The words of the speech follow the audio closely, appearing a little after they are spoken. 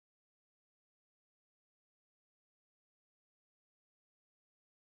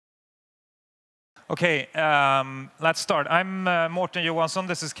Okay, let's start. I'm Morten Johansson.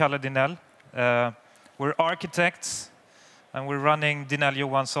 This is Kalle Dinell. We're architects, and we're running Dinell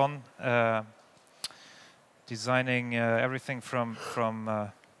Johansson, designing everything from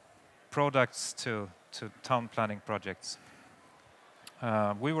products to town planning projects.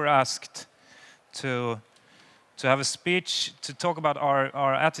 We were asked to have a speech to talk about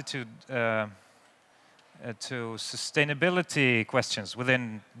our attitude to sustainability questions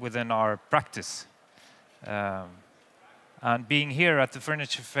within our practice. And being here at the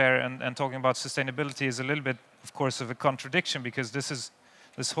furniture fair and talking about sustainability is a little bit, of course, of a contradiction, because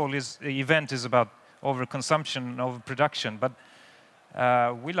this whole event is about overconsumption and overproduction. But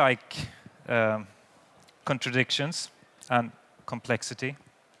we like contradictions and complexity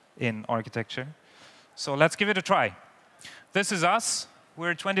in architecture. So let's give it a try. This is us.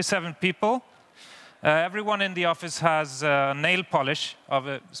 We're 27 people. Everyone in the office has nail polish of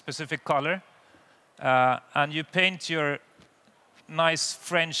a specific color. And you paint your nice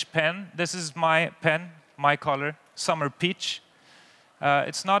French pen. This is my pen, my color, summer peach.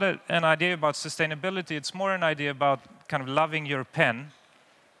 It's not an idea about sustainability. It's more an idea about kind of loving your pen.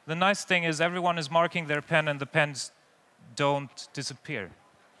 The nice thing is everyone is marking their pen, and the pens don't disappear.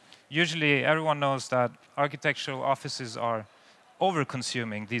 Usually, everyone knows that architectural offices are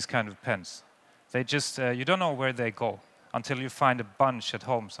over-consuming these kind of pens. They just, you don't know where they go until you find a bunch at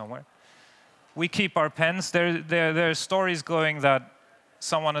home somewhere. We keep our pens. There are stories going that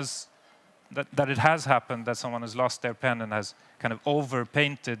that it has happened, that someone has lost their pen and has kind of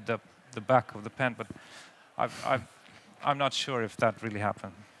over-painted the back of the pen, but I'm not sure if that really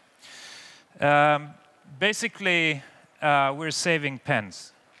happened. Basically, we're saving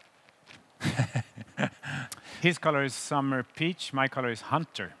pens. His color is summer peach. My color is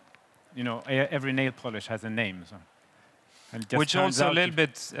hunter. You know, every nail polish has a name. So. Which also a little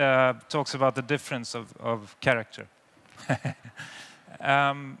bit talks about the difference of character.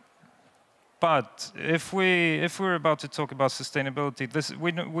 But if we're about to talk about sustainability,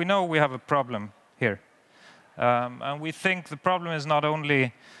 we know we have a problem here. And we think the problem is not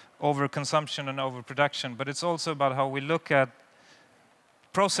only overconsumption and overproduction, but it's also about how we look at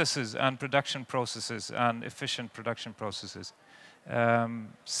processes and production processes and efficient production processes.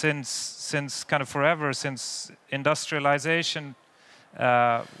 Since kind of forever, since industrialization,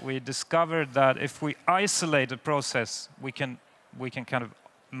 we discovered that if we isolate a process, we can kind of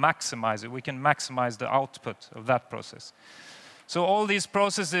maximize it. We can maximize the output of that process. So all these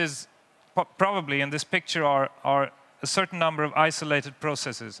processes, probably in this picture, are a certain number of isolated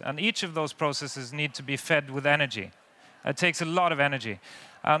processes, and each of those processes need to be fed with energy. It takes a lot of energy.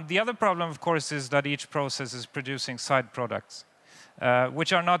 And the other problem, of course, is that each process is producing side products,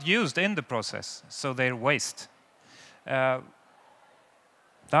 which are not used in the process, so they're waste. That's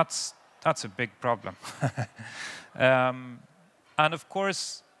a big problem. And of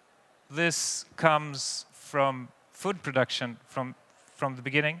course, this comes from food production from the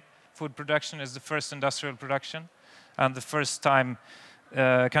beginning. Food production is the first industrial production, and the first time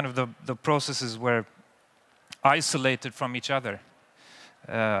kind of the processes were isolated from each other.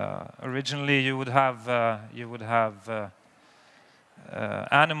 Originally, you would have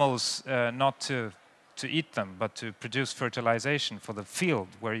animals not to eat them, but to produce fertilization for the field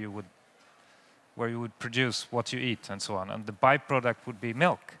where you would produce what you eat and so on. And the byproduct would be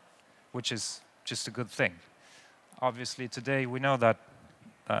milk, which is just a good thing. Obviously, today we know that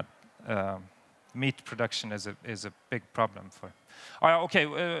meat production is a big problem for. Okay,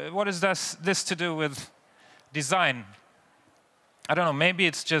 what is this to do with design? I don't know. Maybe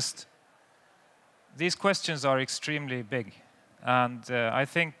it's just these questions are extremely big. And I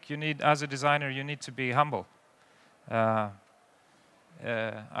think you need, as a designer, you need to be humble. I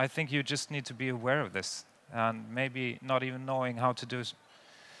think you just need to be aware of this, and maybe not even knowing how to do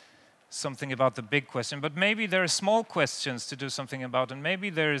something about the big question. But maybe there are small questions to do something about, and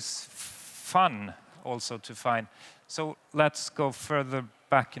maybe there's fun also to find. So let's go further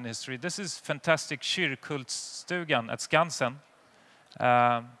back in history. This is fantastic Kyrkultsstugan at Skansen.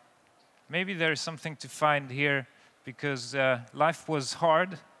 Maybe there is something to find here, because life was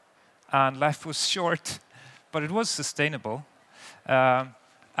hard and life was short, but it was sustainable.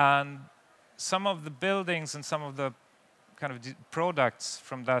 And some of the buildings and some of the kind of products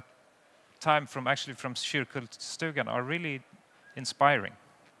from that time, from Kyrkultsstugan, are really inspiring.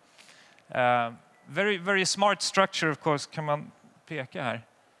 Very, very smart structure, of course. Kan man peka här?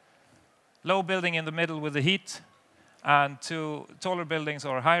 Low building in the middle with the heat, and two taller buildings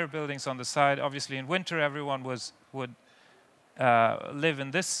or higher buildings on the side. Obviously, in winter, everyone would live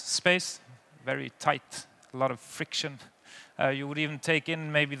in this space, very tight, a lot of friction. You would even take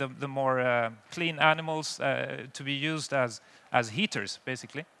in maybe the more clean animals to be used as heaters,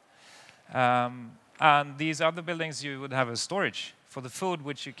 basically. And these other buildings, you would have a storage for the food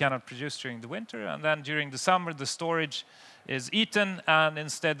which you cannot produce during the winter. And then during the summer, the storage is eaten, and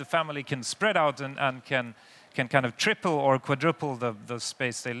instead the family can spread out and can kind of triple or quadruple the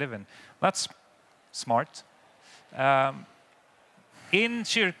space they live in. That's smart. In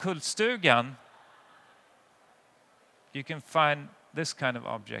Kyrkulstugan, you can find this kind of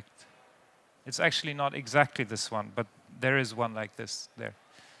object. It's actually not exactly this one, but there is one like this there.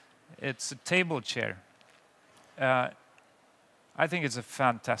 It's a table chair. I think it's a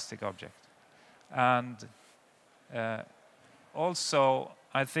fantastic object. And also,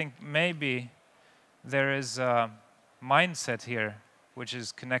 I think maybe there is a mindset here which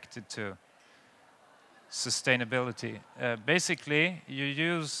is connected to sustainability. Basically, you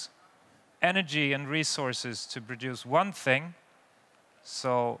use energy and resources to produce one thing,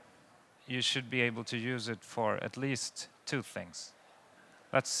 so you should be able to use it for at least two things.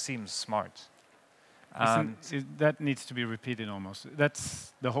 That seems smart. That needs to be repeated almost.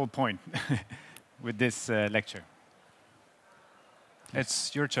 That's the whole point with this lecture.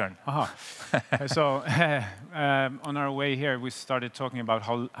 It's your turn. So on our way here, we started talking about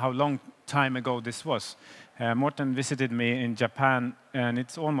how long time ago this was. Morten visited me in Japan, and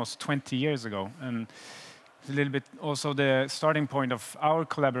it's almost 20 years ago. And it's a little bit also the starting point of our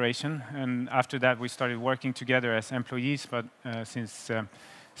collaboration. And after that, we started working together as employees. But since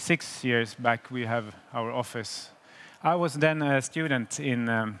 6 years back, we have our office. I was then a student in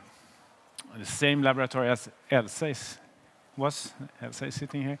the same laboratory as Elsa was. Elsa is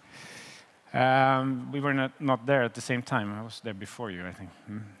sitting here. We were not there at the same time. I was there before you, I think.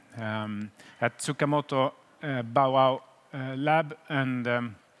 At Tsukamoto Bauau lab, and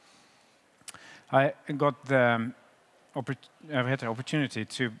I got the opportunity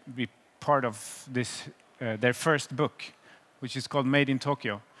to be part of this their first book, which is called Made in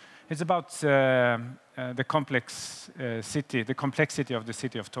Tokyo. It's about the complexity of the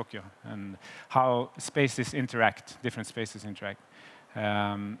city of Tokyo, and how spaces interact, different spaces interact.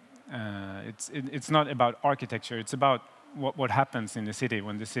 It's not about architecture, it's about what happens in the city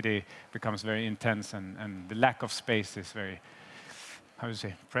when the city becomes very intense and the lack of space is very, how do you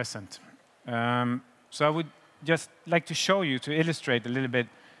say, present. So I would just like to show you, to illustrate a little bit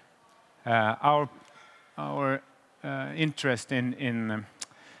our interest in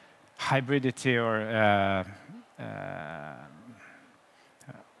hybridity or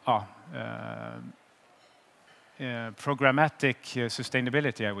programmatic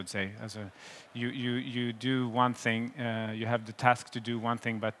sustainability, I would say. You do one thing, you have the task to do one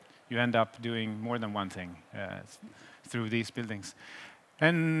thing, but you end up doing more than one thing through these buildings.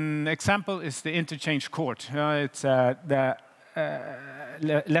 An example is the interchange court. It's the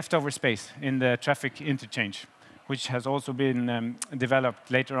leftover space in the traffic interchange, which has also been developed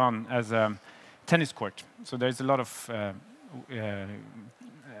later on as a tennis court. So there's a lot of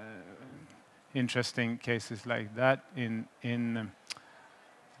interesting cases like that in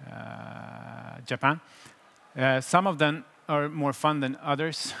Japan. Some of them are more fun than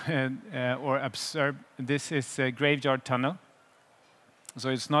others or absurd. This is a graveyard tunnel. So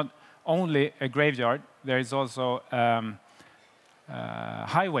it's not only a graveyard, there is also a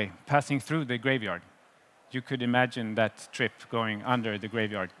highway passing through the graveyard. You could imagine that trip going under the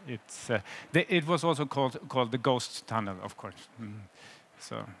graveyard. It was also called the ghost tunnel, of course.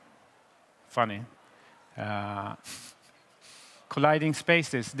 So funny. Colliding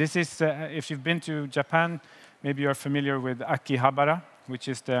spaces. This is, if you've been to Japan, maybe you're familiar with Akihabara, which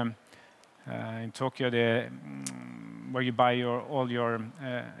is in Tokyo, where you buy all your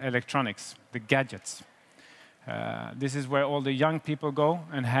electronics, the gadgets. This is where all the young people go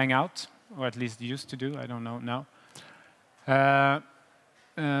and hang out, or at least used to do, I don't know now.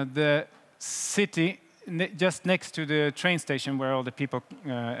 The city, just next to the train station where all the people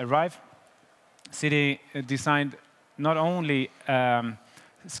arrive, city designed not only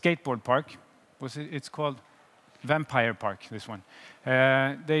skateboard park, it's called Vampire Park, this one.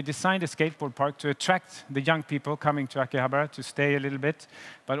 They designed a skateboard park to attract the young people coming to Akihabara to stay a little bit,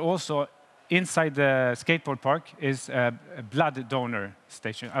 but also inside the skateboard park is a blood donor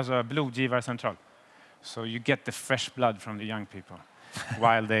station, also a blodgivarcentral. So you get the fresh blood from the young people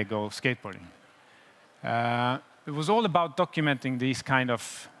while they go skateboarding. It was all about documenting these kind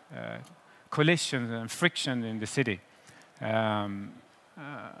of collisions and friction in the city.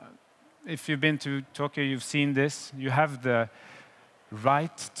 If you've been to Tokyo, you've seen this. You have the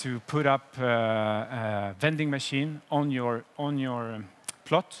right to put up a vending machine on your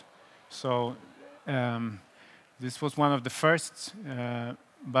plot. So This was one of the first,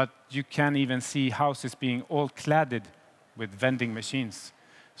 but you can even see houses being all cladded with vending machines.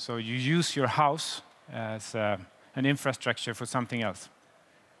 So you use your house as an infrastructure for something else.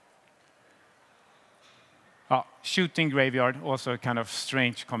 Shooting graveyard, also a kind of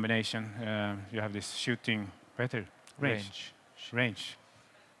strange combination. You have this shooting range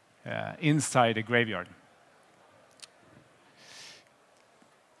inside a graveyard.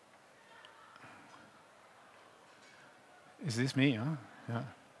 Is this me? Huh? Yeah.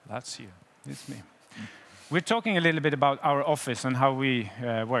 That's you. It's me. We're talking a little bit about our office and how we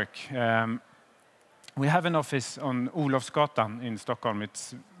work. We have an office on Olofsgatan in Stockholm.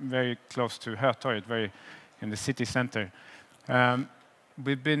 It's very close to Hötorget, very in the city center.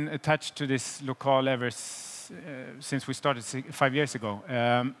 We've been attached to this locale ever since we started 5 years ago.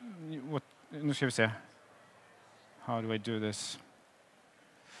 Nu ska vi se. How do I do this?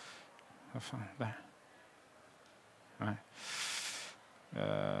 Vad fan, där. Nej.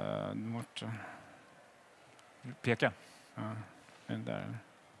 Morten. Peka. And där.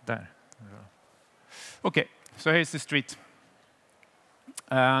 Där. Okay, so here's the street.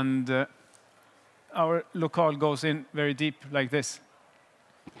 And our locale goes in very deep like this,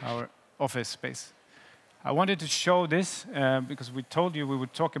 our office space. I wanted to show this because we told you we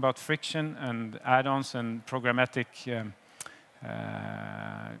would talk about friction and add-ons and programmatic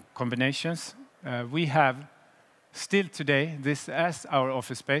combinations. We have still today this as our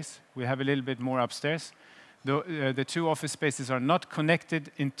office space. We have a little bit more upstairs. The two office spaces are not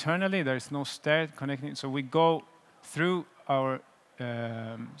connected internally. There is no stair connecting. So we go through our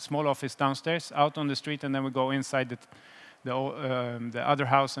small office downstairs, out on the street, and then we go inside the other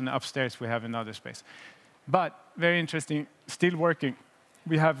house, and upstairs we have another space. But very interesting, still working.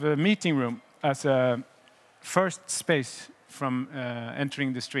 We have a meeting room as a first space from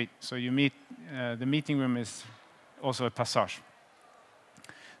entering the street. So you meet, the meeting room is also a passage.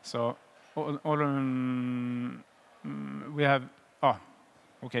 So we have,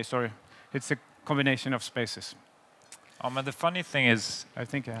 okay, sorry. It's a combination of spaces. But the funny thing is, I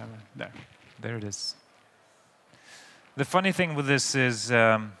think I have it there. There it is. The funny thing with this is,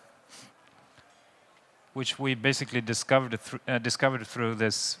 which we basically discovered through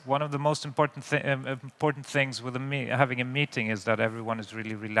this. One of the most important things with having a meeting is that everyone is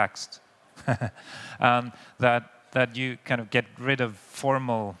really relaxed, and that you kind of get rid of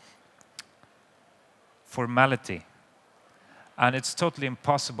formality, and it's totally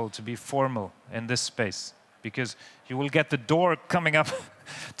impossible to be formal in this space because you will get the door coming up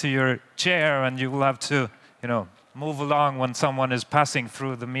to your chair, and you will have to, move along when someone is passing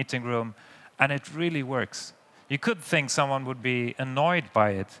through the meeting room. And it really works. You could think someone would be annoyed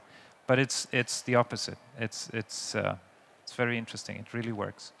by it, but it's the opposite. It's very interesting. It really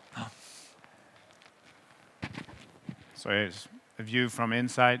works. So here's a view from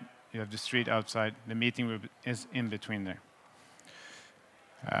inside. You have the street outside. The meeting room is in between there.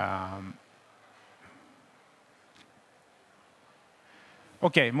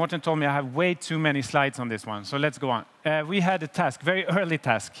 Okay, Morten told me I have way too many slides on this one, so let's go on. We had a task, very early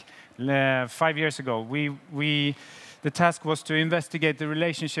task. 5 years ago, the task was to investigate the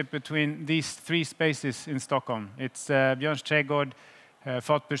relationship between these three spaces in Stockholm. It's Björns trädgård,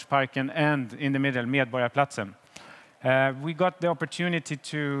 Fatbursparken, and in the middle, Medborgarplatsen. We got the opportunity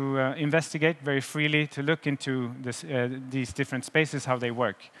to investigate very freely, to look into these different spaces, how they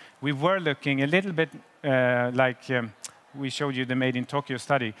work. We were looking a little bit like we showed you the Made in Tokyo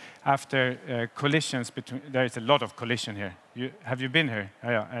study after collisions between. There is a lot of collision here. Have you been here?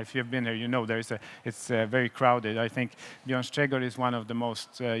 Yeah, if you've been here, you know it's very crowded. I think Björns trädgård is one of the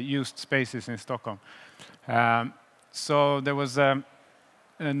most used spaces in Stockholm. So there was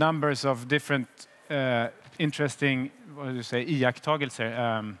numbers of different interesting, what do you say,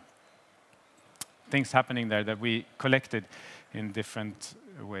 iakttagelser, things happening there that we collected in different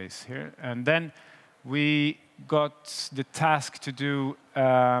ways here. And then we got the task to do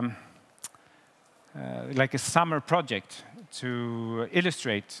like a summer project to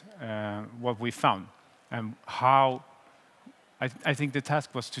illustrate what we found and how. I think the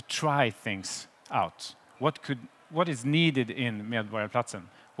task was to try things out. What is needed in Medborgarplatsen?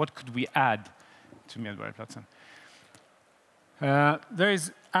 What could we add to Medborgarplatsen? There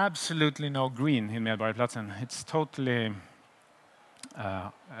is absolutely no green in Medborgarplatsen. It's totally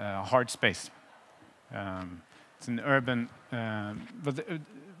hard space. It's an urban, but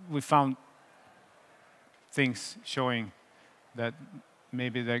we found things showing that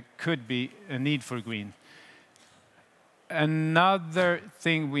maybe there could be a need for green. Another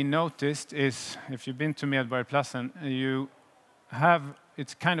thing we noticed is, if you've been to Medborgarplatsen,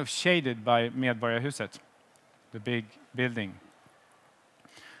 it's kind of shaded by Medborgarhuset. the big building.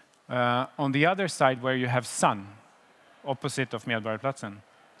 On the other side, where you have sun, opposite of Medborgarplatsen,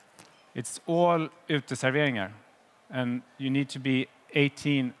 it's all uteserveringar. And you need to be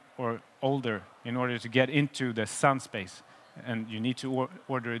 18 or older in order to get into the sun space. And you need to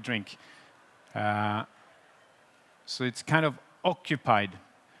order a drink. So it's kind of occupied.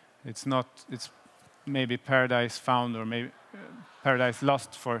 It's maybe paradise found or maybe paradise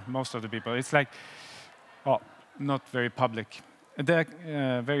lost for most of the people. It's like, not very public.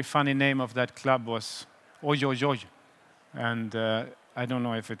 The very funny name of that club was Oj Oj Oj. And I don't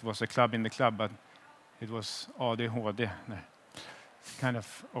know if it was a club in the club, but it was ADHD. No. Kind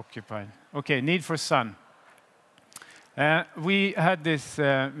of occupied. Okay, need for sun. We had this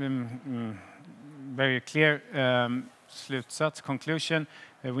very clear slutsats, conclusion.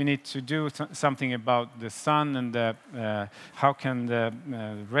 We need to do something about the sun and how can the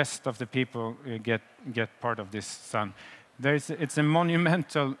rest of the people get part of this sun. It's a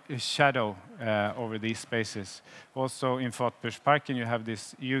monumental shadow over these spaces. Also in Fatbursparken you have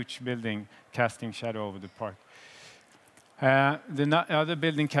this huge building casting shadow over the park. The other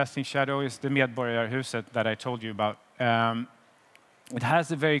building casting shadow is the Medborgarhuset that I told you about. It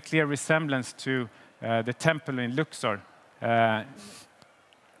has a very clear resemblance to the temple in Luxor.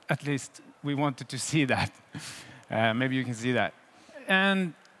 At least we wanted to see that. Maybe you can see that.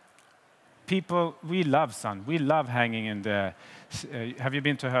 And people, we love sun. We love hanging in the... have you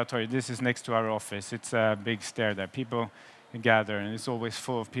been to Hötorget? This is next to our office. It's a big stair there. People gather, and it's always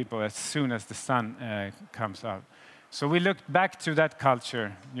full of people as soon as the sun comes out. So we looked back to that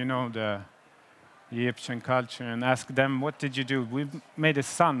culture, you know, the Egyptian culture, and asked them, what did you do? We made a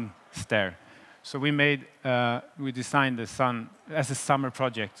sun stair. So we designed the sun as a summer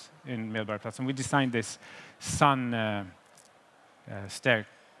project in Medborgarplatsen. We designed this sun stair,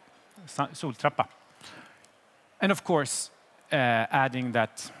 soltrappa. And of course, adding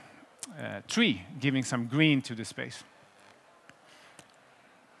that tree, giving some green to the space.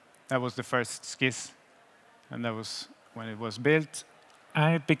 That was the first sketch, and that was when it was built.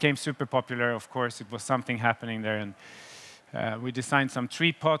 And it became super popular, of course. It was something happening there. And we designed some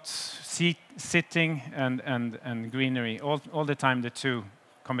tree pots, sitting and greenery, all the time, the two,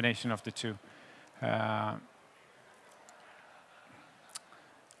 combination of the two.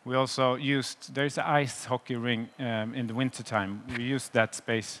 We also used, there's an ice hockey ring in the wintertime. We used that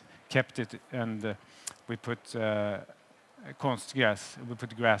space, kept it, and we put konstgräs, we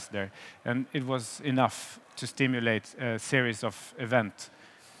put grass there. And it was enough to stimulate a series of events.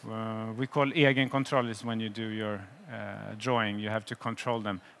 We call egen control is when you do your drawing, you have to control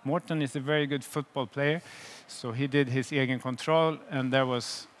them. Morten is a very good football player, so he did his egen control, and there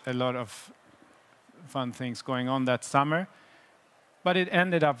was a lot of fun things going on that summer. But it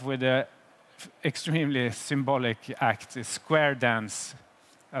ended up with an extremely symbolic act, a square dance.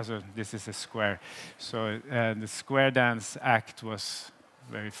 Also, this is a square. So the square dance act was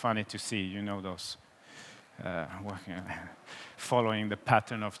very funny to see, you know, those following the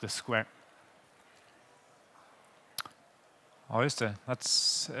pattern of the square. Ja, just det.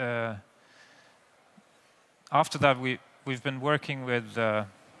 That's, after that, we've been working with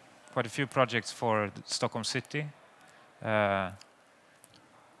quite a few projects for Stockholm City,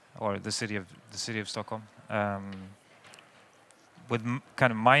 or the city of Stockholm, with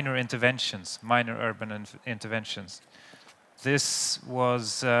kind of minor interventions, minor urban interventions. This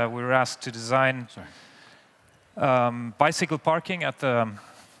was we were asked to design bicycle parking at the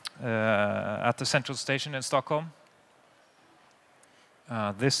central station in Stockholm.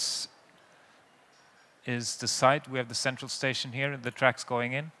 This is the site. We have the central station here, the tracks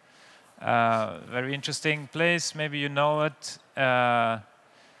going in. Very interesting place. Maybe you know it.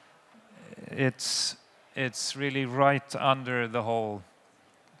 It's really right under the whole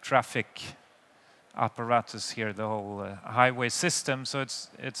traffic apparatus here, the whole highway system. So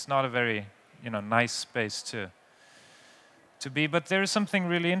it's not a very nice space to be. But there is something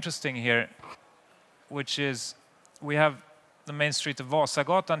really interesting here, which is we have the main street of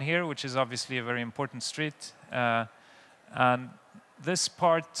Vasagatan here, which is obviously a very important street, and this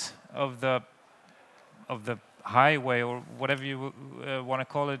part of the highway, or whatever you want to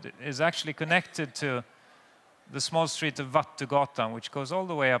call it, is actually connected to the small street of Vattugatan, which goes all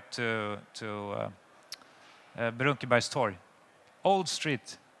the way up to Brunkebergstorg. Old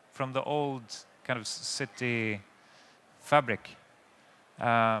street from the old kind of city fabric,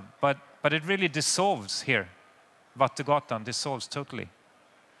 but it really dissolves here. Vattugatan dissolves totally.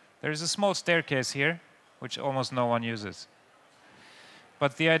 There is a small staircase here, which almost no one uses.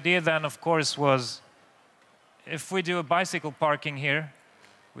 But the idea then, of course, was if we do a bicycle parking here,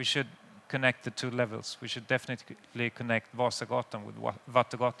 we should connect the two levels. We should definitely connect Vasagatan with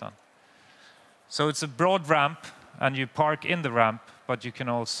Vattegatan. So it's a broad ramp, and you park in the ramp, but you can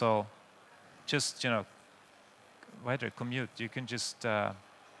also just, commute. You can just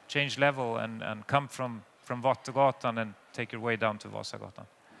change level and come from Vattegatan and take your way down to Vasagatan.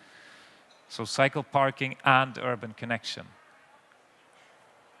 So cycle parking and urban connection.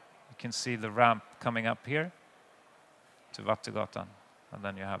 You can see the ramp coming up here to Vattegatan, and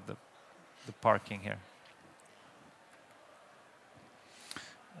then you have the parking here.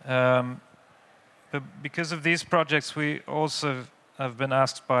 But because of these projects, we also have been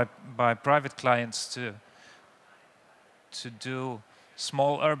asked by private clients to do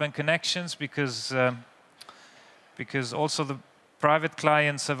small urban connections, because also the private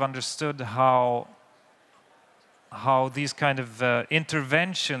clients have understood how these kind of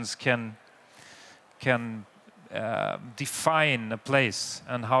interventions can define a place,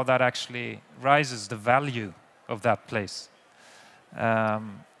 and how that actually rises the value of that place.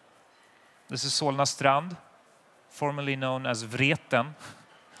 This is Solna Strand, formerly known as Vreten.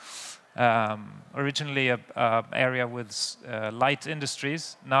 Originally an area with light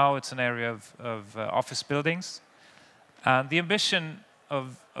industries. Now it's an area of office buildings. And the ambition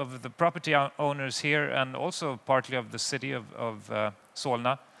of the property owners here, and also partly of the city of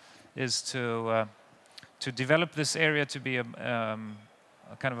Solna, is to develop this area to be a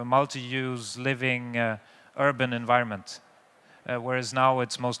kind of a multi-use living urban environment, whereas now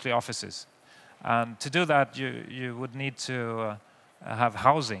it's mostly offices. And to do that, you would need to have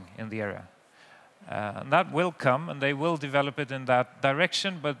housing in the area. And that will come, and they will develop it in that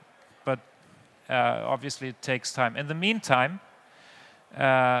direction, but obviously it takes time. In the meantime,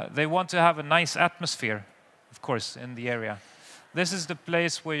 they want to have a nice atmosphere, of course, in the area. This is the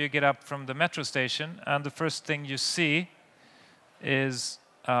place where you get up from the metro station, and the first thing you see is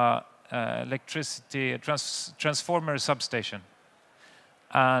electricity transformer substation.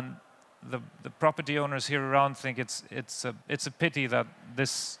 And the property owners here around think it's a pity that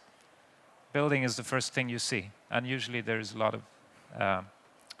this building is the first thing you see, and usually there is a lot of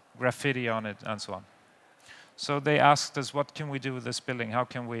graffiti on it and so on. So they asked us, what can we do with this building? How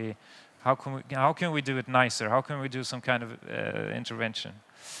can we do it nicer? How can we do some kind of intervention?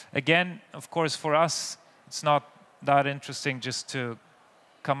 Again, of course, for us, it's not that interesting just to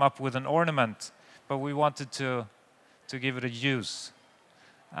come up with an ornament, but we wanted to give it a use.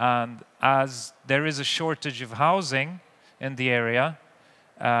 And as there is a shortage of housing in the area,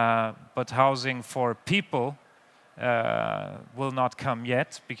 but housing for people will not come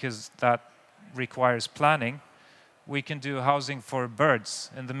yet, because that requires planning, we can do housing for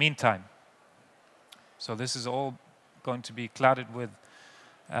birds in the meantime. So this is all going to be cladded with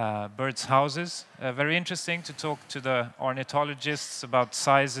birds' houses. Very interesting to talk to the ornithologists about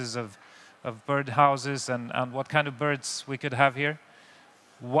sizes of bird houses and what kind of birds we could have here.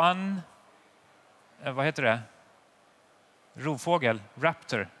 One, vad heter det? Rovfågel,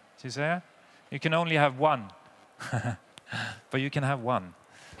 raptor, you can only have one, but you can have one.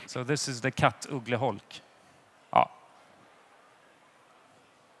 So this is the kattugleholk. Ah.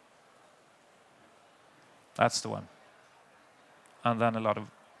 That's the one. And then a lot of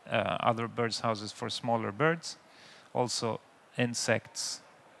other birds' houses for smaller birds, also insects.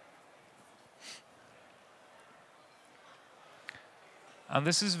 And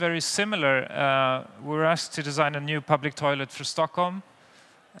this is very similar. We were asked to design a new public toilet for Stockholm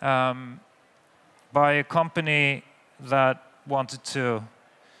by a company that wanted to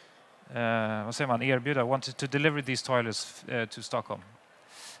wanted to deliver these toilets to Stockholm.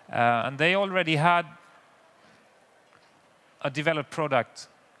 And they already had a developed product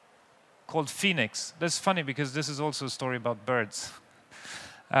called Phoenix. That's funny, because this is also a story about birds.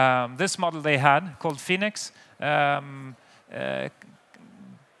 This model they had, called Phoenix,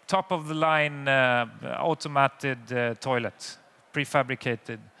 top-of-the-line automated toilet,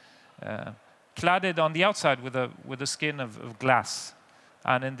 prefabricated, cladded on the outside with a skin of glass,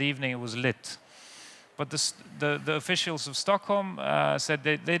 and in the evening it was lit. But the officials of Stockholm said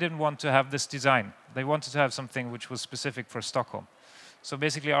they didn't want to have this design. They wanted to have something which was specific for Stockholm. So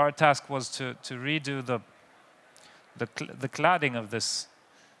basically our task was to redo the cladding of this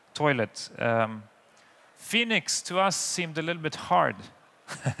toilet. Phoenix to us seemed a little bit hard.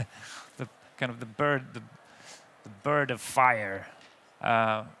 the bird of fire.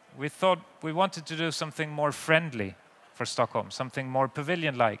 We thought we wanted to do something more friendly for Stockholm, something more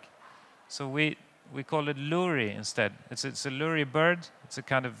pavilion-like. So we call it Luri instead. It's a Luri bird. It's a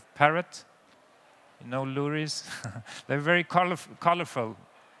kind of parrot. You know Luris? They're very colorful,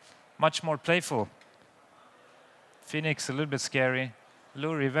 much more playful. Phoenix, a little bit scary.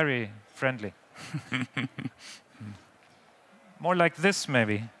 Luri, very friendly. More like this,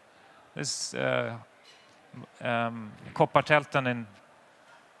 maybe. This koppartälten in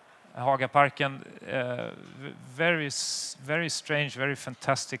Hagaparken. Very strange, very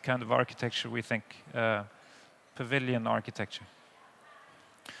fantastic kind of architecture, we think. Pavilion architecture.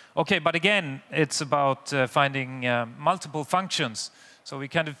 Okay, but again, it's about finding multiple functions. So we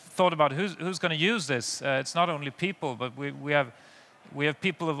kind of thought about who's going to use this. It's not only people, but we have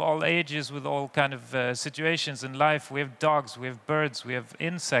people of all ages with all kind of situations in life. We have dogs, we have birds, we have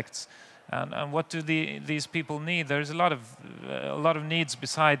insects. And what do these people need? There's a lot of needs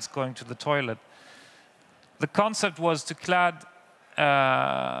besides going to the toilet. The concept was to clad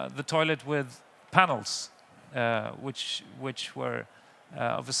the toilet with panels, which were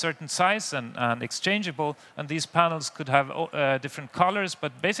of a certain size and exchangeable. And these panels could have different colors,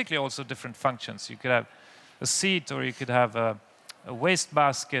 but basically also different functions. You could have a seat, or you could have a waste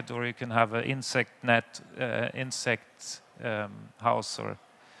basket, or you can have an insect net, insect house,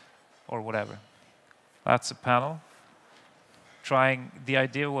 or whatever. That's a panel. The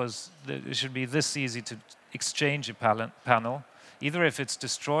idea was that it should be this easy to exchange a panel, either if it's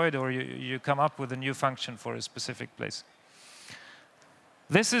destroyed or you come up with a new function for a specific place.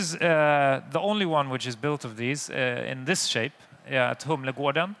 This is the only one which is built of these in this shape at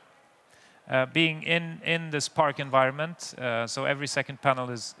Humlegården. Being in this park environment, so every second panel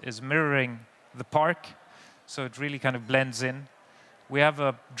is mirroring the park, so it really kind of blends in. We have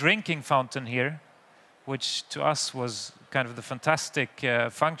a drinking fountain here, which to us was kind of the fantastic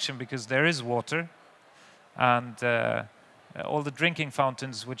function, because there is water, and all the drinking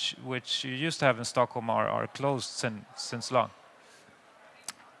fountains which you used to have in Stockholm are closed since long.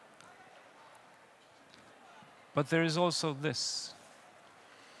 But there is also this.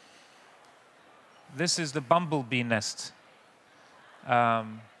 This is the Bumblebee nest,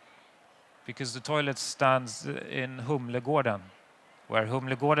 because the toilet stands in Humlegården, where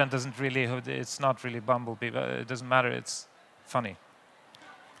Humlegården doesn't really, it's not really Bumblebee, but it doesn't matter, it's funny.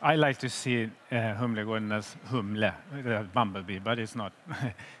 I like to see Humlegården as Humle, Bumblebee, but it's not.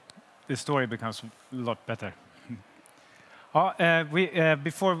 The story becomes a lot better.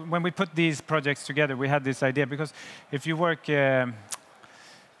 Before, when we put these projects together, we had this idea, because if you work in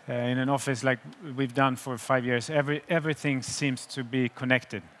an office like we've done for 5 years, everything seems to be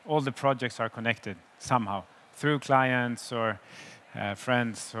connected. All the projects are connected somehow, through clients or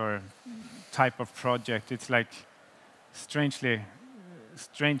friends or type of project. It's like strange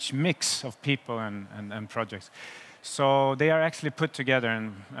mix of people and projects. So they are actually put together,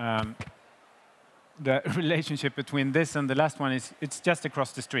 and the relationship between this and the last one is it's just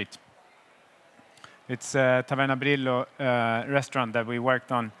across the street. It's Taverna Brillo restaurant that we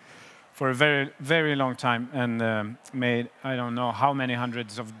worked on for a very, very long time, and made I don't know how many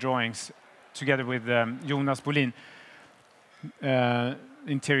hundreds of drawings together with Jonas Bolin,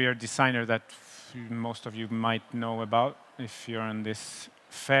 interior designer that most of you might know about if you're on this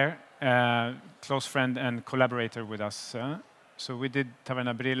fair, close friend and collaborator with us. So we did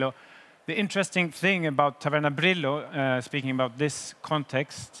Taverna Brillo. The interesting thing about Taverna Brillo, speaking about this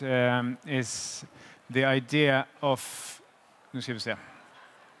context, is the idea of,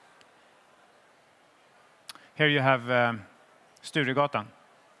 here you have Sturegatan,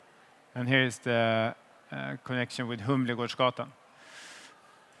 and here is the connection with Humlegårdsgatan.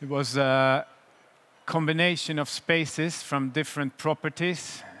 It was a combination of spaces from different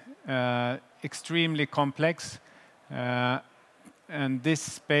properties, extremely complex. And this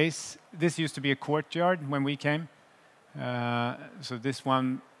space, this used to be a courtyard when we came. So this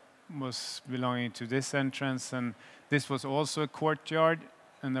one was belonging to this entrance, and this was also a courtyard,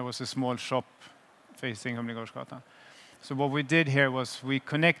 and there was a small shop facing Humlegårdsgatan. So what we did here was we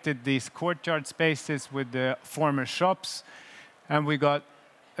connected these courtyard spaces with the former shops, and we got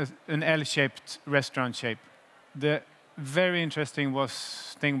an L-shaped restaurant shape. The very interesting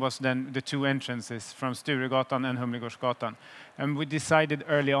thing was then the two entrances from Sturegatan and Humlegårdsgatan. And we decided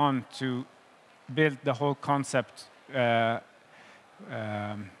early on to build the whole concept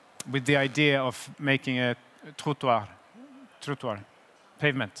with the idea of making a trottoir,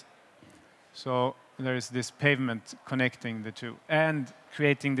 pavement. So there is this pavement connecting the two, and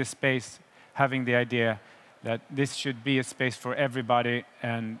creating this space, having the idea that this should be a space for everybody,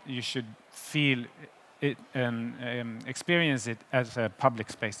 and you should feel it and experience it as a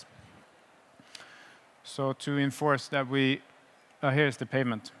public space. So to enforce that, here's the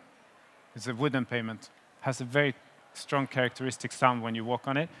pavement. It's a wooden pavement. Has a very strong characteristic sound when you walk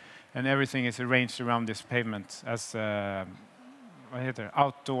on it, and everything is arranged around this pavement as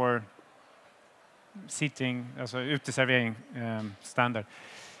outdoor seating, alltså uteservering standard.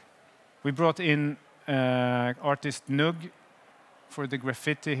 We brought in artist Nug for the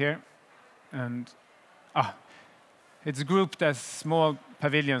graffiti here, and it's grouped as small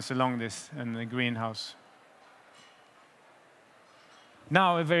pavilions along this and the greenhouse.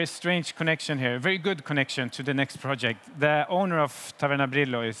 Now a very strange connection here, a very good connection to the next project. The owner of Taverna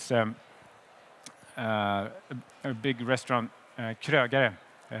Brillo is a big restaurant, Krögare.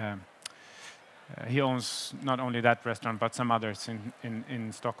 He owns not only that restaurant but some others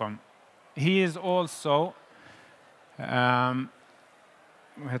in Stockholm. He is also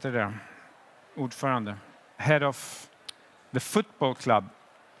vad heter det? Ordförande, head of the football club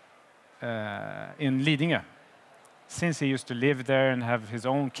in Lidingö. Since he used to live there and have his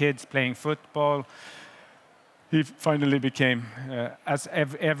own kids playing football, he finally became, as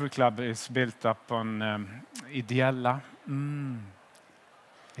every club is built up on ideella.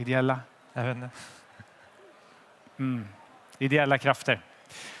 Ideella? Jag vet inte. Ideella krafter.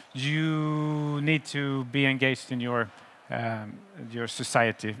 You need to be engaged in your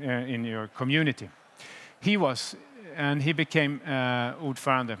society, in your community. He was, and he became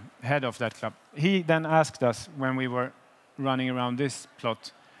ordförande, head of that club. He then asked us when we were running around this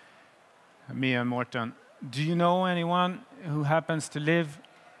plot, me and Morten, do you know anyone who happens to live,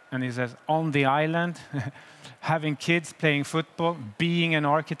 and he says, on the island, having kids, playing football, being an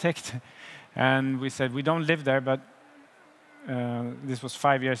architect? And we said, we don't live there, but this was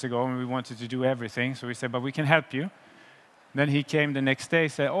 5 years ago, and we wanted to do everything. So we said, but we can help you. Then he came the next day,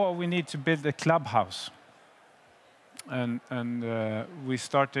 said, oh, we need to build a clubhouse. And we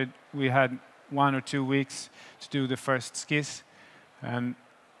started, we had 1 or 2 weeks to do the first skis. And,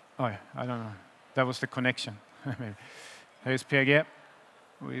 I don't know, that was the connection. Here's PG.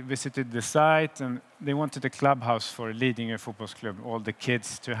 We visited the site, and they wanted a clubhouse for Lidingö Fotbollsklubb, all the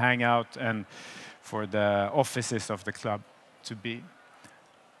kids to hang out, and for the offices of the club to be.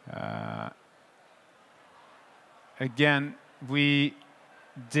 Again, we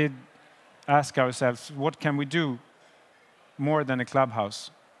did ask ourselves, what can we do more than a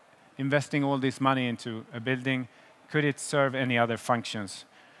clubhouse? Investing all this money into a building, could it serve any other functions?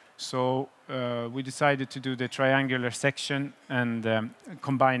 So we decided to do the triangular section and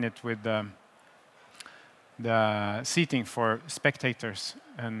combine it with the seating for spectators.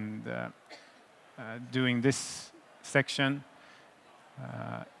 And doing this section,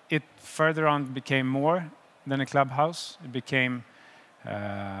 it further on became more than a clubhouse. It became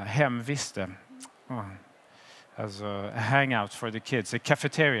hemviste, as a hangout for the kids, a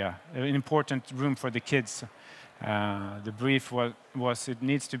cafeteria, an important room for the kids. The brief was it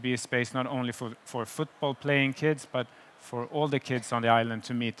needs to be a space not only for football playing kids, but for all the kids on the island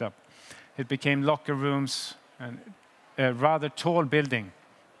to meet up. It became locker rooms, and a rather tall building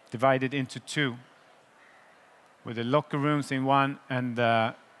divided into 2, with the locker rooms in one and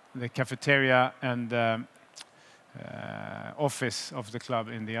the cafeteria and the office of the club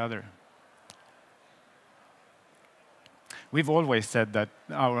in the other. We've always said that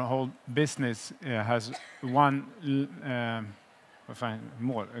our whole business has one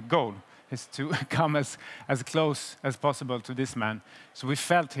goal, is to come as close as possible to this man. So we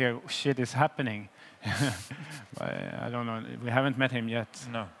felt here, shit is happening. I don't know, we haven't met him yet.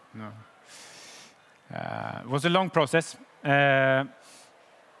 No. It was a long process,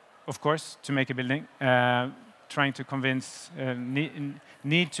 of course, to make a building. Trying to convince,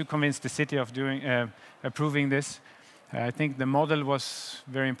 need to convince the city of approving this. I think the model was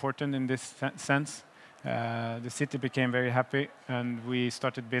very important in this sense. The city became very happy, and we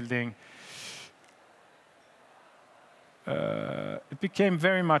started building. It became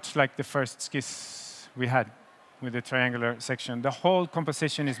very much like the first skis we had with the triangular section. The whole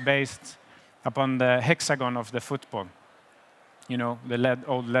composition is based upon the hexagon of the football. You know, the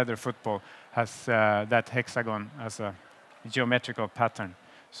old leather football has that hexagon as a geometrical pattern.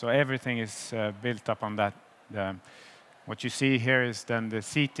 So everything is built up on that. What you see here is then the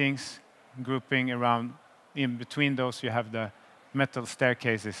seatings grouping around. In between those, you have the metal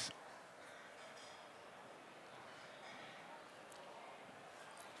staircases.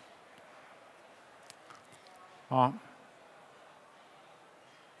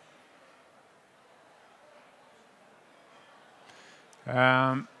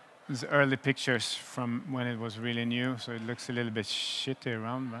 These early pictures from when it was really new, so it looks a little bit shitty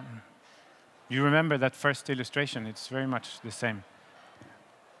around. But you remember that first illustration? It's very much the same.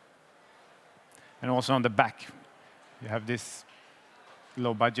 And also on the back, you have this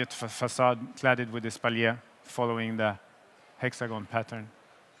low-budget facade cladded with espalier, following the hexagon pattern.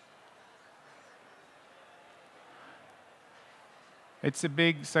 It's a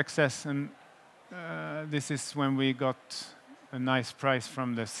big success, and this is when we got a nice prize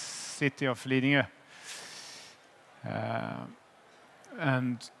from the city of Lidingö.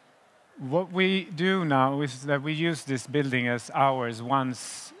 And what we do now is that we use this building as ours.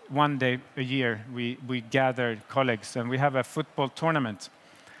 One day a year, we gather colleagues, and we have a football tournament.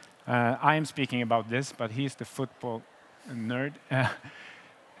 I am speaking about this, but he's the football nerd.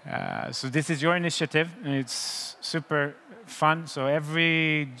 So this is your initiative, and it's super fun. So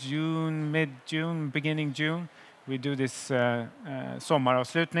every June, mid-June, beginning June, we do this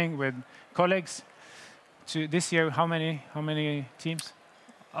sommaravslutning with colleagues. This year, how many teams?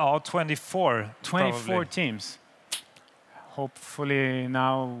 Oh, 24. 24 probably. teams. Hopefully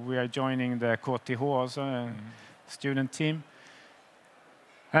now we are joining the KTH also, a student team.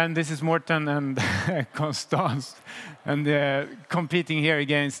 And this is Morten and Constance, and they're competing here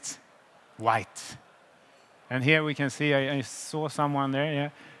against white. And here we can see, I saw someone there, yeah.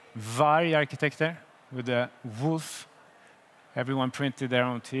 Varg Arkitekter with a wolf. Everyone printed their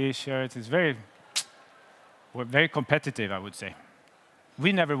own T-shirts. It's very competitive, I would say.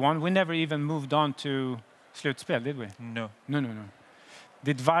 We never won. We never even moved on to slutspel, did we? No. No.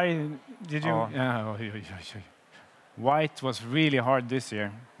 Did you? Oh. White was really hard this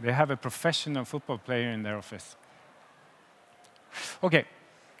year. They have a professional football player in their office. Okay.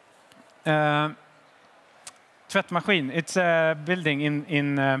 Tvättmaskin. It's a building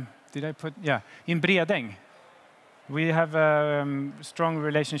in Bredäng. We have a strong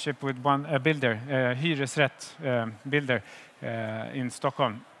relationship with a builder, hyresrätt builder in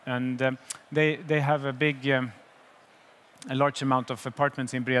Stockholm, and they have a large amount of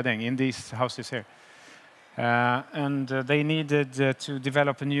apartments in Bredäng, in these houses here. And they needed to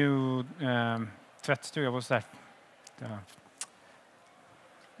develop a new tvättstuga. What's that?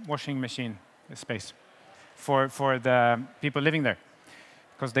 Washing machine space for the people living there,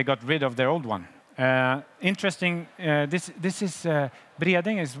 because they got rid of their old one. Interesting. This is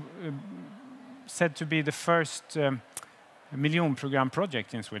Bredäng is said to be the first miljonprogram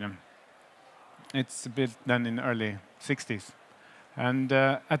project in Sweden. It's built then in early 60s. And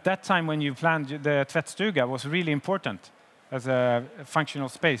at that time, when you planned, the tvättstuga was really important as a functional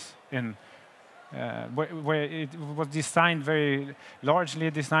space in where it was designed, very largely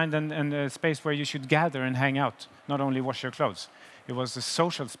designed, and a space where you should gather and hang out, not only wash your clothes. It was a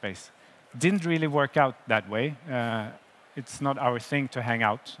social space. Didn't really work out that way. It's not our thing to hang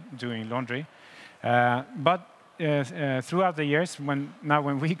out doing laundry. But throughout the years,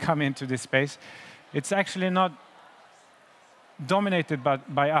 when we come into this space, it's actually not dominated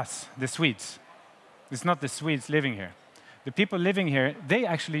by us, the Swedes. It's not the Swedes living here. The people living here, they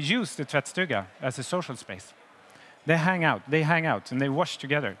actually use the tvättstuga as a social space. They hang out, and they wash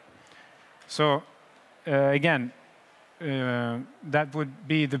together. So again, that would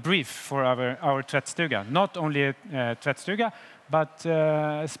be the brief for our tvättstuga. Not only a tvättstuga, but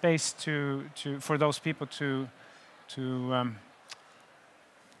a space for those people to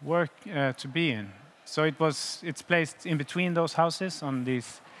work, to be in. So it's placed in between those houses on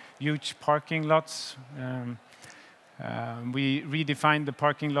these huge parking lots. We redefined the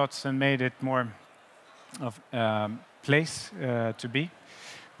parking lots and made it more of a place to be.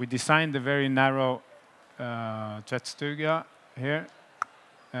 We designed a very narrow tvättstuga here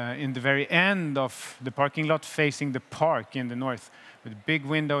in the very end of the parking lot, facing the park in the north, with a big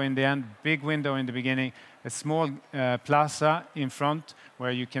window in the end, big window in the beginning, a small plaza in front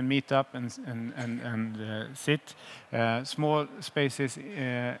where you can meet up and sit. Small spaces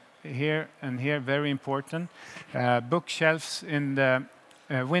here and here, very important. Bookshelves in the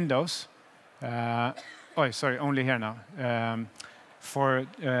windows. Sorry, only here now. For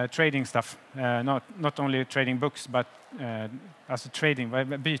trading stuff, not only trading books, but as a trading,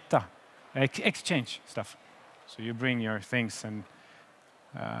 byta, exchange stuff. So you bring your things, and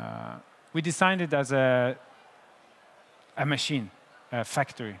we designed it as a machine, a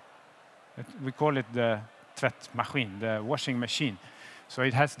factory. We call it the tvättmaskin, the washing machine. So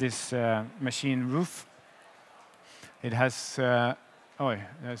it has this machine roof. It has, the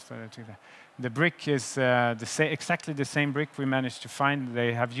brick is exactly the same brick we managed to find.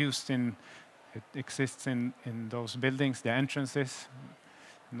 They have used it exists in those buildings, the entrances.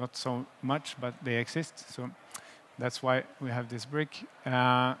 Not so much, but they exist. So that's why we have this brick.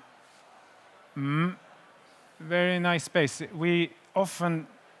 Very nice space. We often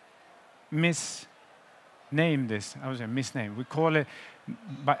misname this. I was saying misname. We call it,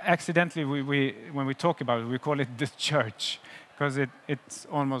 but accidentally, when we talk about it, we call it the church, because it's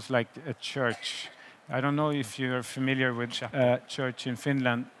almost like a church. I don't know if you're familiar with a church in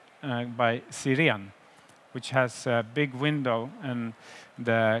Finland by Siren. which has a big window, and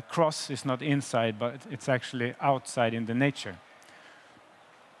the cross is not inside, but it's actually outside in the nature,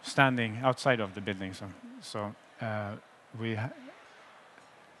 standing outside of the building. So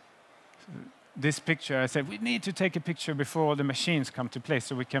this picture, I said, we need to take a picture before all the machines come to play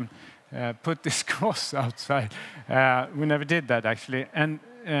so we can put this cross outside. We never did that, actually. And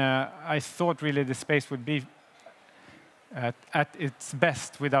I thought really the space would be at its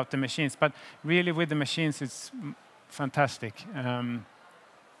best without the machines. But really with the machines, it's fantastic.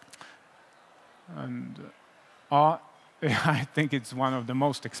 I think it's one of the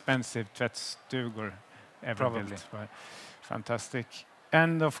most expensive tvättstugor ever built. Fantastic.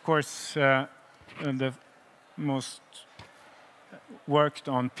 And of course, the most worked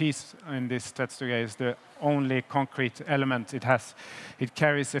on piece in this tvättstuga is the only concrete element it has. It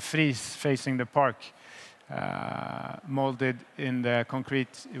carries a frieze facing the park, molded in the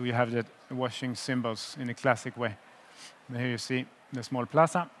concrete. We have the washing symbols in a classic way. And here you see the small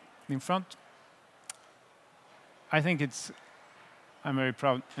plaza in front. I think I'm very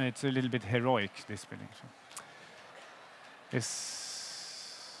proud. It's a little bit heroic, this building.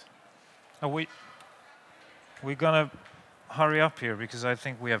 We're going to hurry up here because I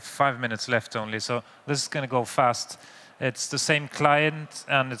think we have 5 minutes left only. So this is going to go fast. It's the same client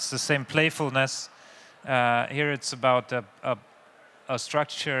and it's the same playfulness. Here it's about a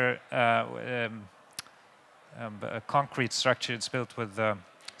structure, a concrete structure. It's built with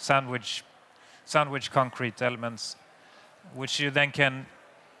sandwich concrete elements, which you then can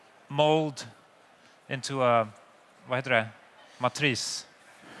mold into a matrice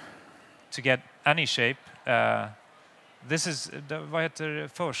to get any shape. This is vad heter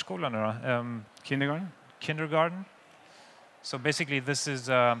förskolan nu då? Kindergarten. So basically this is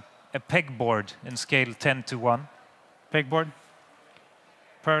a pegboard in scale 10:1. Pegboard.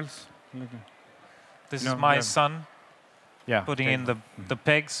 Pearls. This is my son putting in the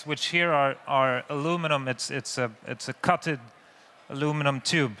pegs, which here are aluminum. It's a cutted aluminum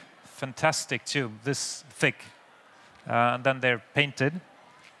tube, fantastic tube, this thick, and then they're painted.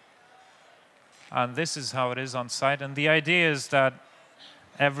 And this is how it is on site. And the idea is that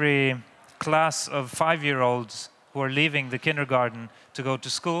every class of 5-year-olds who are leaving the kindergarten to go to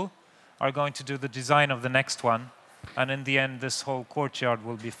school are going to do the design of the next one. And in the end, this whole courtyard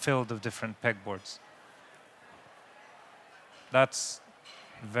will be filled of different pegboards. That's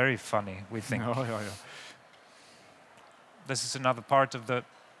very funny, we think. This is another part of the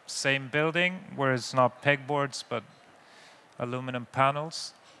same building where it's not pegboards, but aluminum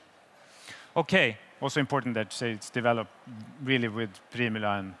panels. Okay. Also important that it's developed really with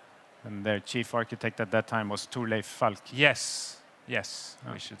Primula, and their chief architect at that time was Thorleif Falk. Yes,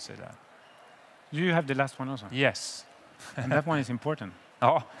 we should say that. Do you have the last one also? Yes. And that one is important.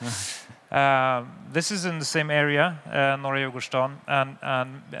 Oh. This is in the same area, Norra Djurgårdsstaden,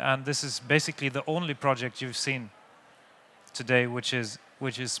 and this is basically the only project you've seen today, which is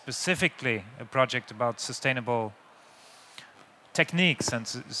specifically a project about sustainable techniques and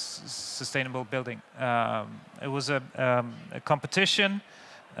sustainable building. It was a competition.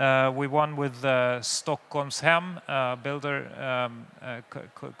 We won with Stockholmshem builder,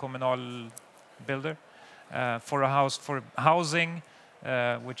 kommunal builder, for a house for housing,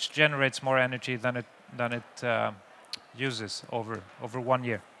 which generates more energy than it uses over 1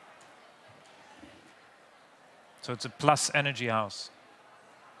 year. So it's a plus energy house.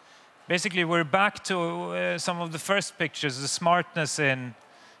 Basically, we're back to some of the first pictures, the smartness in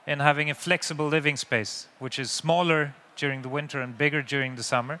having a flexible living space, which is smaller during the winter and bigger during the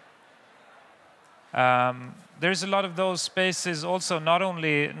summer. There's a lot of those spaces also, not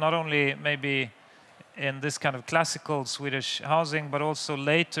only maybe in this kind of classical Swedish housing, but also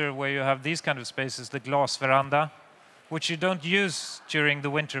later where you have these kind of spaces, the glass veranda, which you don't use during the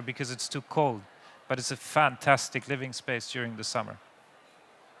winter because it's too cold, but it's a fantastic living space during the summer.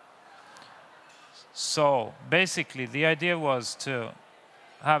 So basically, the idea was to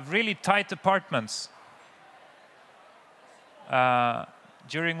have really tight apartments.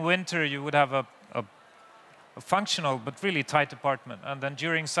 During winter, you would have a functional but really tight apartment. And then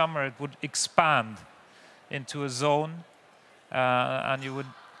during summer, it would expand into a zone. And you would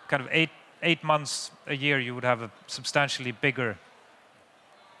kind of 8 months a year, you would have a substantially bigger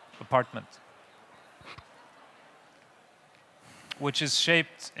apartment, which is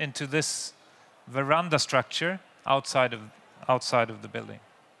shaped into this veranda structure outside of the building.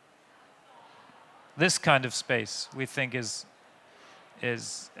 This kind of space we think is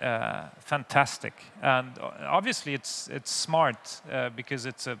fantastic, and obviously it's smart because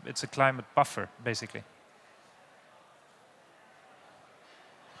it's a climate buffer basically.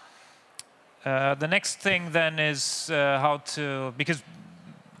 The next thing then is how to, because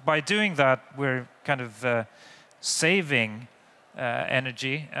by doing that, we're kind of saving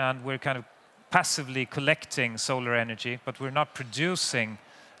energy, and we're kind of passively collecting solar energy, but we're not producing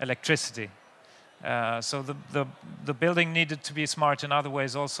electricity. So the building needed to be smart in other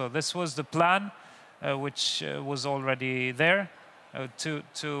ways also. This was the plan, which was already there.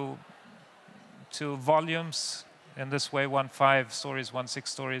 Two volumes in this way, 1 5 stories, 1 6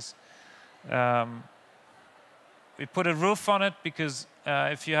 stories. We put a roof on it because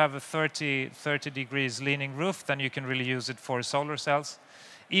if you have a 30 degrees leaning roof, then you can really use it for solar cells.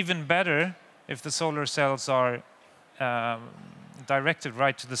 Even better if the solar cells are directed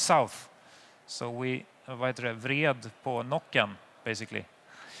right to the south. So we vred på nocken, basically,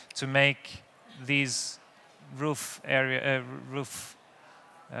 to make these roof areas,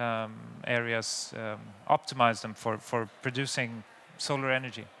 optimize them for producing solar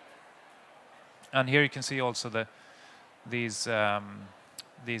energy. And here you can see also these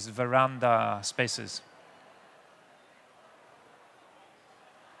veranda spaces.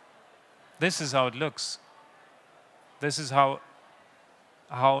 This is how it looks. This is how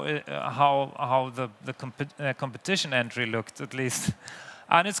the competition entry looked, at least.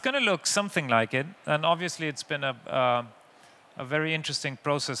 And it's going to look something like it. And obviously, it's been a very interesting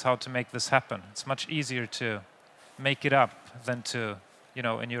process how to make this happen. It's much easier to make it up than to,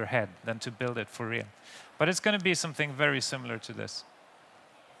 in your head, than to build it for real. But it's going to be something very similar to this.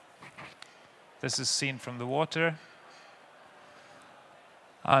 This is seen from the water.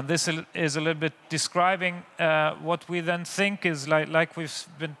 And this is a little bit describing what we then think is like we've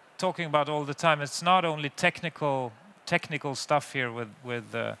been talking about all the time. It's not only technical stuff here with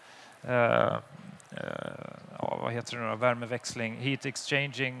värmeväxling, heat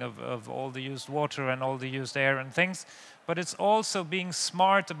exchanging of all the used water and all the used air and things, but it's also being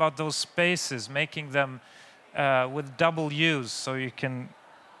smart about those spaces, making them with double use, so you can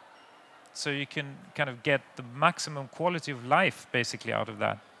kind of get the maximum quality of life basically out of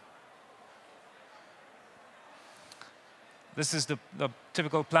that. This is the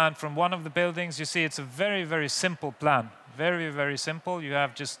typical plan from one of the buildings. You see, it's a very, very simple plan. Very, very simple. You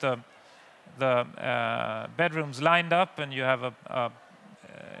have just the bedrooms lined up, and you have a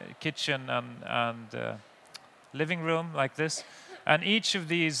kitchen and living room like this. And each of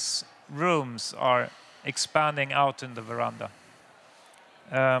these rooms are expanding out in the veranda.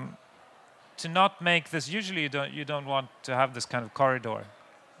 To not make this, usually you don't want to have this kind of corridor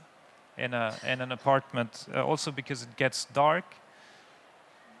in an apartment, also because it gets dark.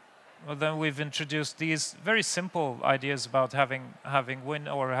 Well, then we've introduced these very simple ideas about having wind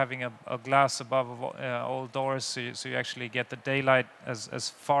or having a glass above all doors, so you actually get the daylight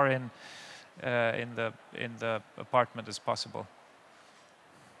as far in the apartment as possible.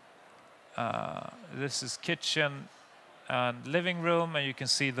 This is kitchen and living room, and you can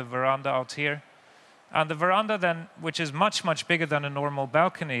see the veranda out here. And the veranda then, which is much, much bigger than a normal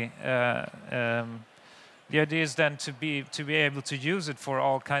balcony, the idea is then to be able to use it for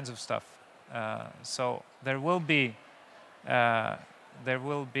all kinds of stuff. So there will be a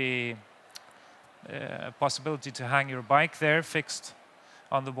possibility to hang your bike there, fixed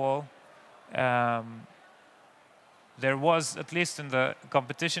on the wall. There was, at least in the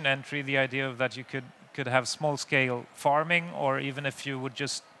competition entry, the idea of that you could have small-scale farming, or even if you would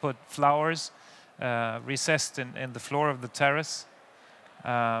just put flowers recessed in the floor of the terrace.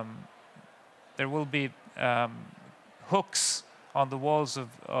 There will be hooks on the walls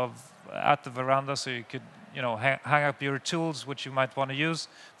at the veranda, so you could hang up your tools, which you might want to use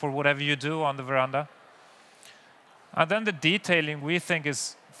for whatever you do on the veranda. And then the detailing we think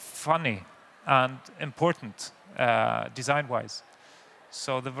is funny and important design-wise.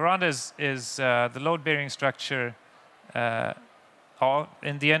 So the veranda is the load-bearing structure.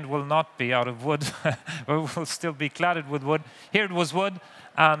 In the end, will not be out of wood, but will still be cladded with wood. Here it was wood,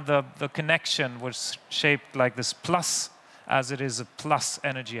 and the connection was shaped like this plus, as it is a plus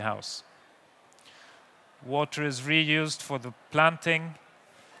energy house. Water is reused for the planting.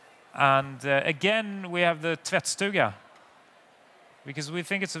 And again, we have the tvättstuga, because we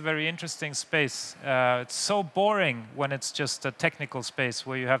think it's a very interesting space. It's so boring when it's just a technical space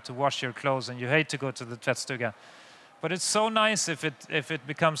where you have to wash your clothes and you hate to go to the tvättstuga. But it's so nice if it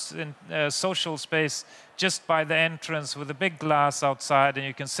becomes a social space just by the entrance with a big glass outside, and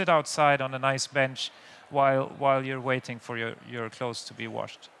you can sit outside on a nice bench while you're waiting for your clothes to be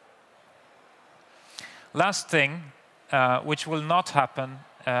washed. Last thing, which will not happen,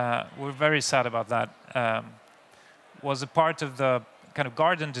 we're very sad about that, was a part of the kind of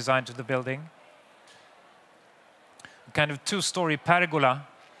garden design to the building. A kind of two-story pergola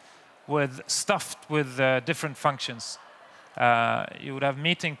stuffed with different functions. You would have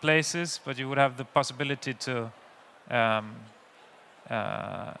meeting places, but you would have the possibility to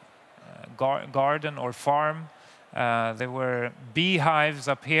garden or farm. There were beehives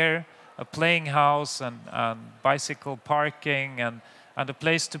up here, a playing house, and bicycle parking, and a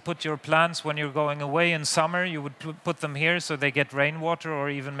place to put your plants when you're going away in summer. You would put them here so they get rainwater, or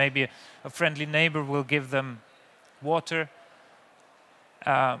even maybe a friendly neighbor will give them water.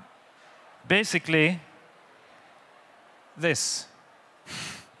 Basically, this.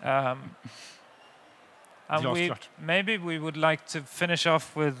 And maybe we would like to finish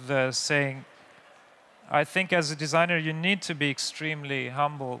off with saying, I think as a designer you need to be extremely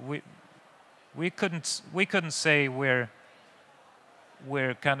humble. We couldn't say we're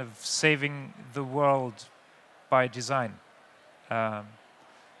kind of saving the world by design,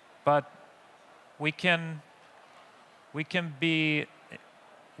 but we can be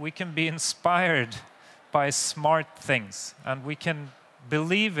inspired by smart things, and we can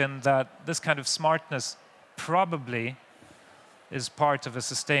believe in that this kind of smartness probably is part of a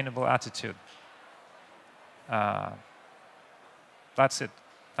sustainable attitude. That's it.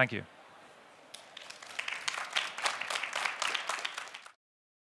 Thank you.